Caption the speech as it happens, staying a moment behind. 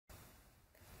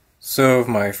So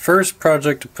my first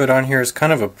project to put on here is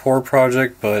kind of a poor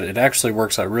project, but it actually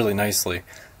works out really nicely.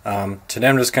 Today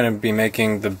I'm just going to be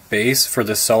making the base for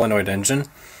this solenoid engine.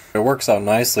 It works out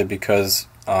nicely because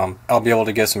I'll be able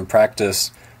to get some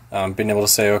practice being able to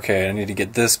say, okay, I need to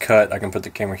get this cut, I can put the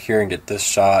camera here and get this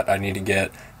shot, I need to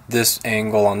get this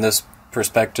angle on this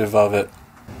perspective of it,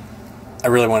 I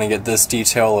really want to get this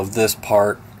detail of this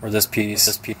part or this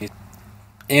piece,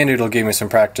 and it'll give me some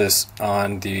practice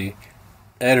on the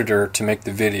editor to make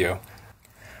the video.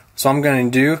 So what I'm going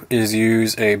to do is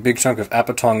use a big chunk of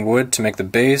apatong wood to make the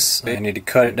base. I need to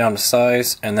cut it down to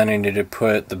size, and then I need to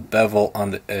put the bevel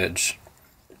on the edge.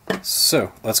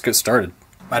 So let's get started.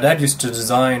 My dad used to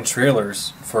design trailers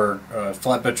for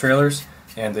flatbed trailers,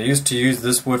 and they used to use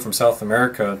this wood from South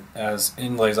America as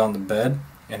inlays on the bed,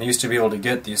 and he used to be able to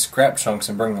get these scrap chunks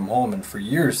and bring them home, and for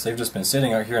years they've just been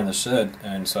sitting out here in the shed,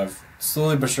 and so I've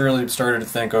slowly but surely started to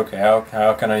think, okay,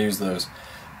 how can I use those?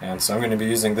 And so I'm going to be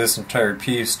using this entire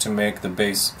piece to make the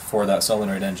base for that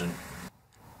solenoid engine.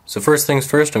 So first things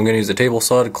first, I'm going to use a table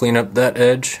saw to clean up that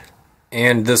edge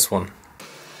and this one.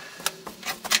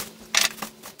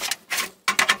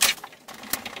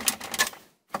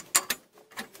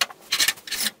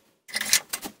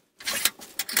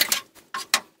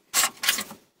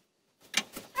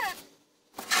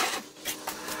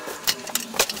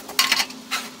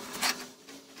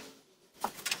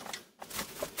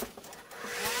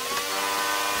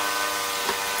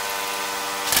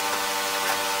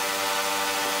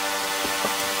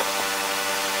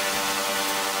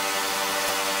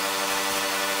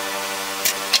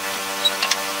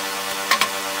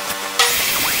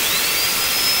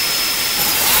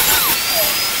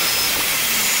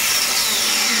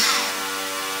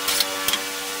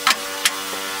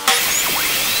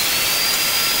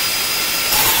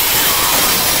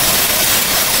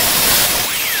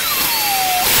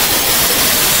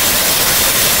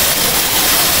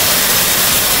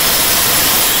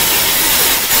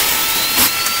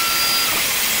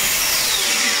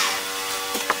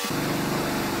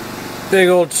 Big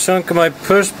old chunk of my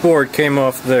push board came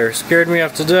off there. Scared me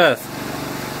half to death.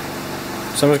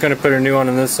 So I'm just going to put a new one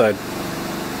on this side.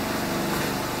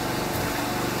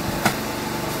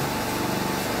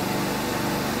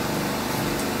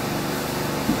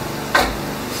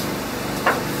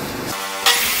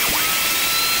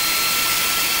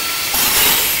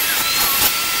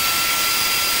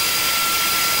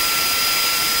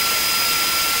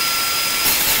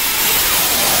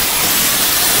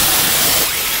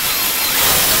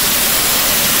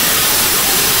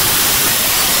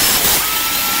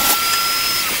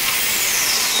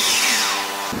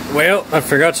 Well, I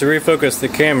forgot to refocus the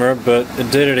camera, but it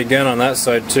did it again on that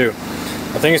side too.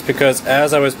 I think it's because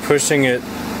as I was pushing it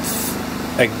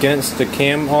against the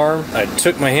cam arm, I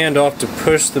took my hand off to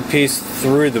push the piece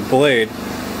through the blade,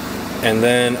 and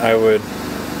then I would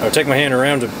take my hand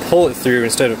around to pull it through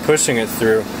instead of pushing it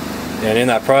through. And in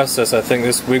that process, I think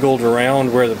this wiggled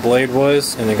around where the blade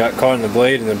was, and it got caught in the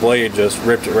blade, and the blade just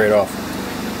ripped it right off.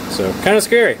 So, kind of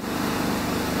scary.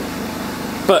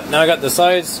 But now I got the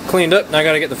sides cleaned up, now I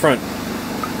gotta get the front.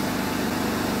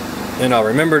 And I'll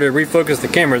remember to refocus the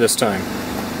camera this time.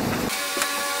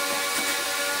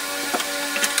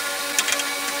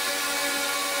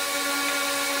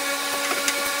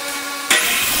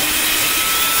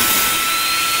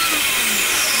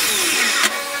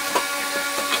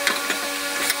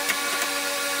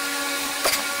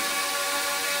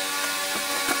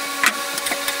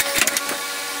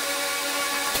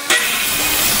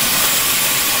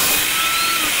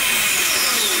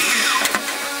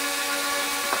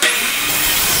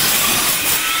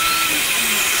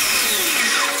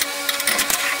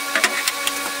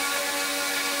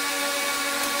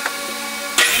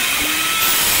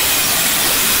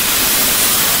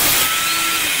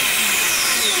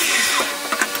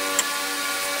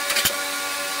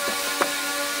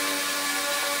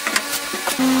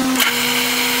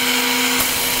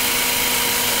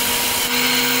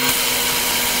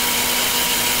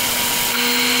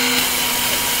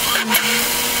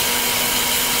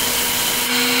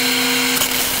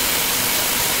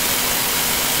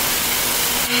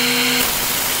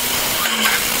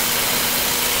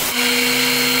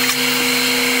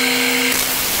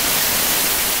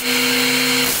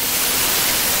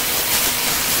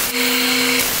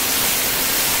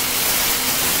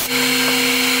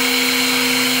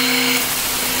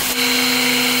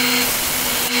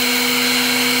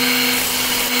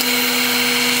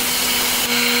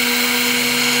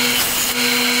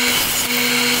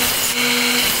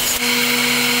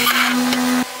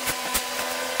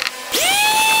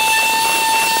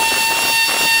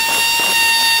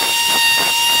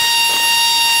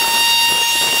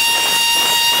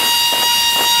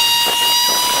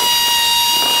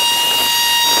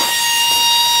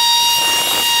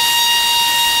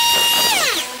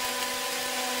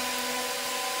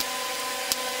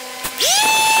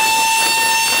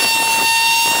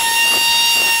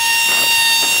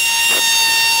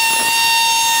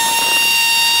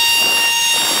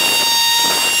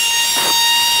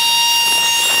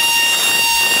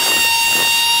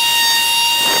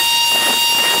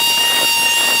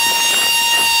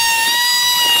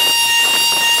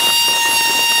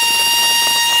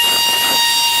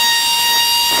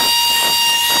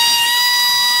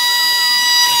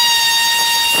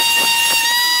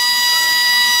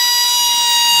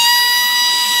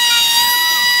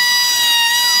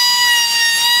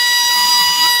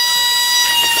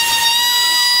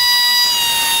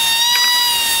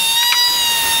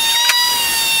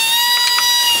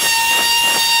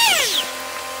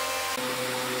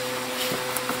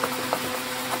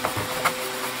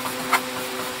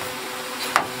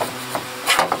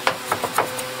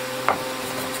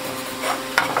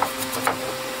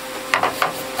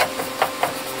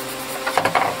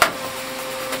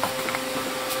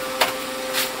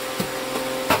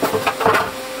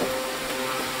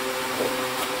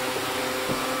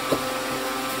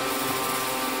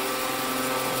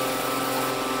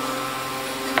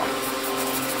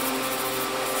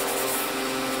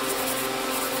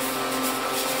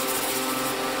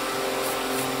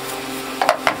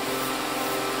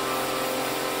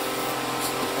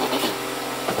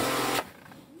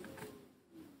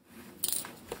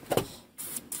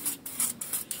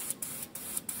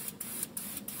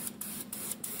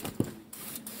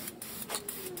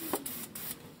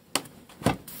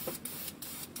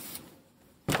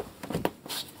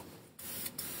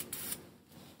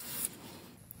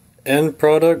 End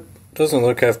product doesn't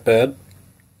look half bad.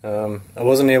 I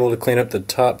wasn't able to clean up the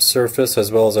top surface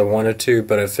as well as I wanted to,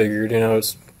 but I figured, no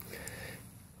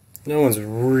one's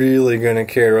really going to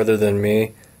care other than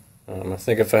me. I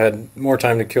think if I had more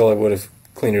time to kill, I would have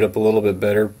cleaned it up a little bit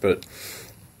better, but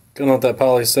gonna let that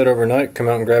poly set overnight, come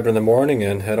out and grab it in the morning,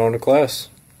 and head on to class.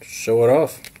 Show it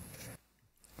off.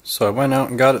 So I went out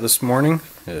and got it this morning.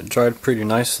 It dried pretty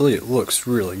nicely. It looks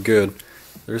really good.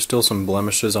 There's still some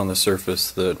blemishes on the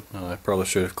surface that I probably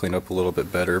should have cleaned up a little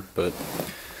bit better, but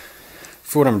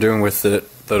for what I'm doing with it,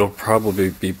 that'll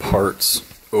probably be parts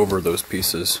over those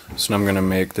pieces. So now I'm going to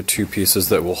make the two pieces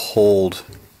that will hold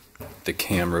the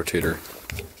cam rotator.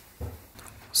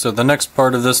 So the next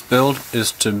part of this build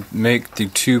is to make the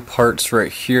two parts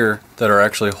right here that are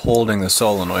actually holding the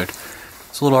solenoid.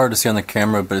 It's a little hard to see on the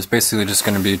camera, but it's basically just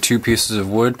going to be two pieces of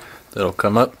wood that'll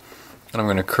come up. And I'm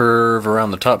going to curve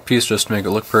around the top piece just to make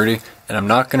it look pretty. And I'm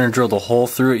not going to drill the hole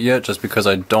through it yet just because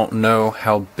I don't know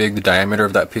how big the diameter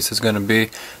of that piece is going to be.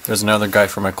 There's another guy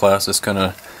from my class that's going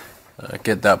to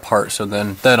get that part, so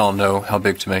then I'll know how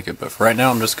big to make it. But for right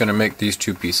now, I'm just going to make these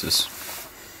two pieces.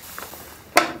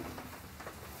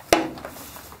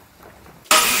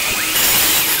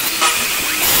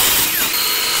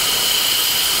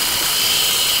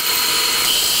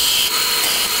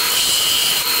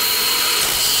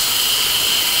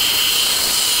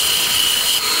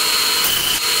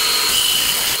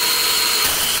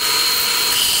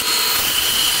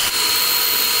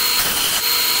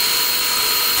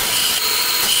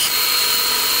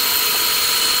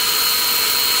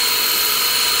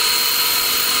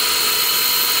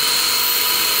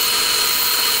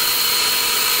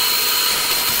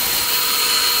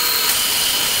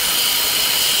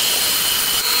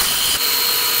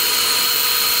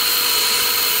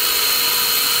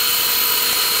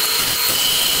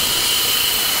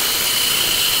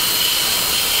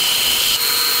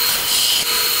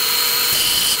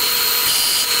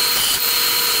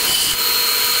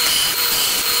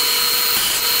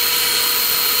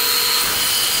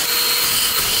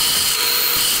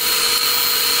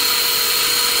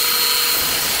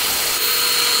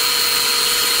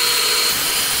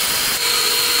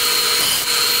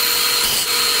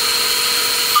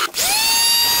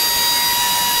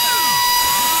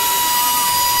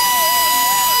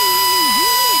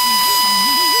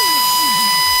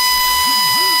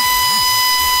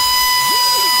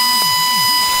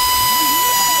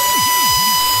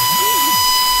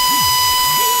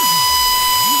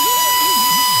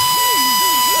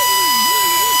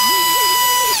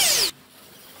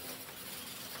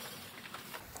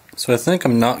 So I think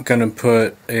I'm not going to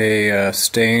put a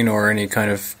stain or any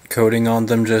kind of coating on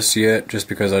them just yet, just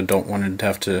because I don't want to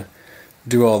have to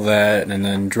do all that and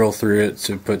then drill through it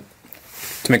to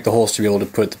make the holes to be able to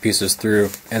put the pieces through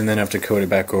and then have to coat it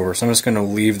back over. So I'm just going to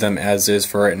leave them as is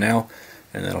for right now,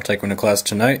 and then I'll take one to class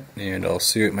tonight and I'll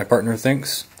see what my partner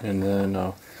thinks, and then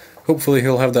hopefully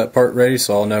he'll have that part ready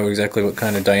so I'll know exactly what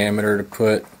kind of diameter to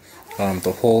put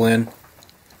the hole in,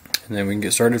 and then we can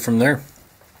get started from there.